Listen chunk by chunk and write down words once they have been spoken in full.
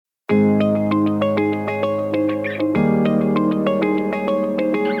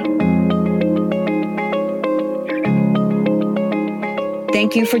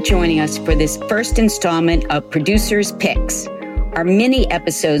thank you for joining us for this first installment of Producers Picks, our mini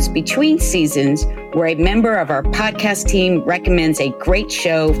episodes between seasons where a member of our podcast team recommends a great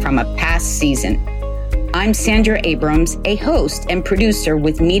show from a past season. I'm Sandra Abrams, a host and producer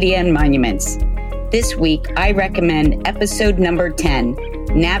with Media and Monuments. This week, I recommend episode number 10,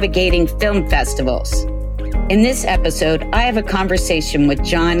 Navigating Film Festivals. In this episode, I have a conversation with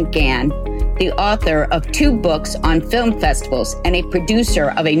John Gann, the author of 2 books on film festivals and a producer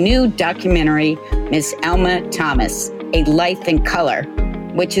of a new documentary, Miss Alma Thomas, A Life in Color,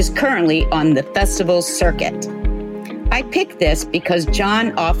 which is currently on the festival circuit. I picked this because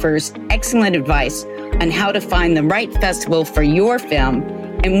John offers excellent advice on how to find the right festival for your film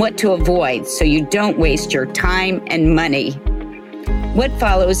and what to avoid so you don't waste your time and money. What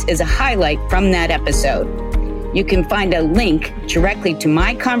follows is a highlight from that episode. You can find a link directly to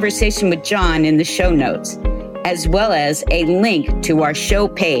my conversation with John in the show notes, as well as a link to our show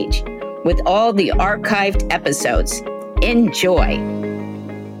page with all the archived episodes. Enjoy.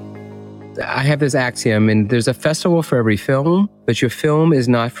 I have this axiom, and there's a festival for every film, but your film is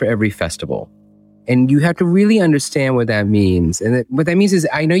not for every festival. And you have to really understand what that means. And what that means is,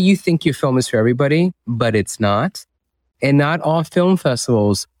 I know you think your film is for everybody, but it's not. And not all film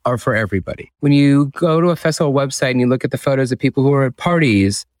festivals are for everybody. When you go to a festival website and you look at the photos of people who are at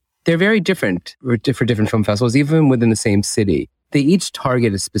parties, they're very different for different film festivals, even within the same city. They each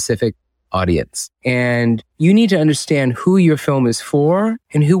target a specific audience. And you need to understand who your film is for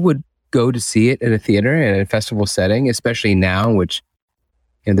and who would go to see it in a theater in a festival setting, especially now, which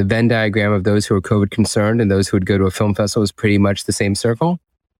the Venn diagram of those who are COVID concerned and those who would go to a film festival is pretty much the same circle.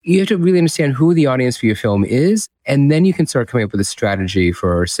 You have to really understand who the audience for your film is, and then you can start coming up with a strategy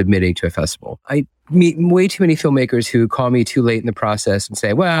for submitting to a festival. I meet way too many filmmakers who call me too late in the process and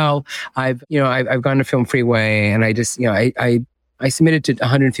say, well, I've gone to Film Freeway and I submitted to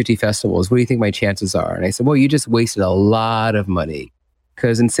 150 festivals. What do you think my chances are? And I said, well, you just wasted a lot of money,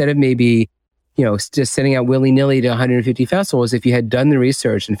 because instead of maybe just sending out willy-nilly to 150 festivals, if you had done the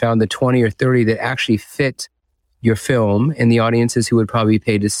research and found the 20 or 30 that actually fit your film and the audiences who would probably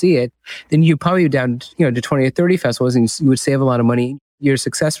pay to see it, then you probably down to 20 or 30 festivals, and you would save a lot of money. Your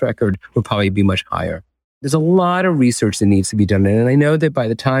success record would probably be much higher. There's a lot of research that needs to be done. And I know that by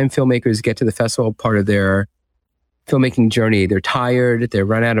the time filmmakers get to the festival part of their filmmaking journey, they're tired, they're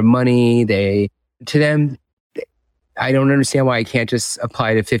run out of money. I don't understand why I can't just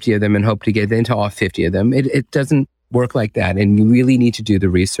apply to 50 of them and hope to get into all 50 of them. It doesn't work like that. And you really need to do the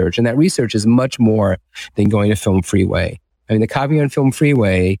research. And that research is much more than going to Film Freeway. I mean, the copy on Film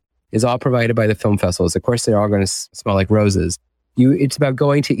Freeway is all provided by the film festivals. Of course, they're all going to smell like roses. It's about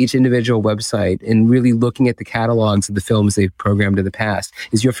going to each individual website and really looking at the catalogs of the films they've programmed in the past.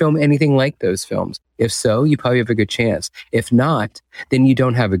 Is your film anything like those films? If so, you probably have a good chance. If not, then you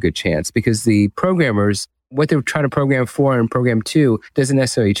don't have a good chance, because the programmers, what they're trying to program for and program to doesn't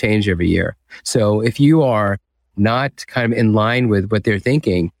necessarily change every year. So if you are not kind of in line with what they're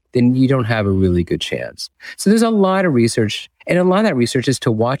thinking, then you don't have a really good chance. So there's a lot of research, and a lot of that research is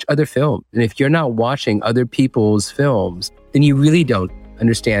to watch other films. And if you're not watching other people's films, then you really don't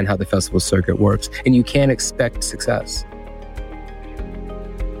understand how the festival circuit works, and you can't expect success.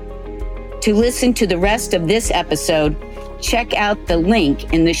 To listen to the rest of this episode, check out the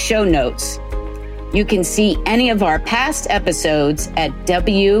link in the show notes. You can see any of our past episodes at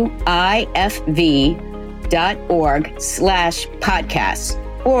wifv.org/podcasts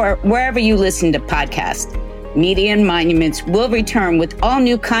or wherever you listen to podcasts. Media and Monuments will return with all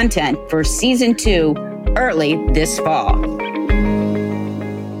new content for season 2 early this fall.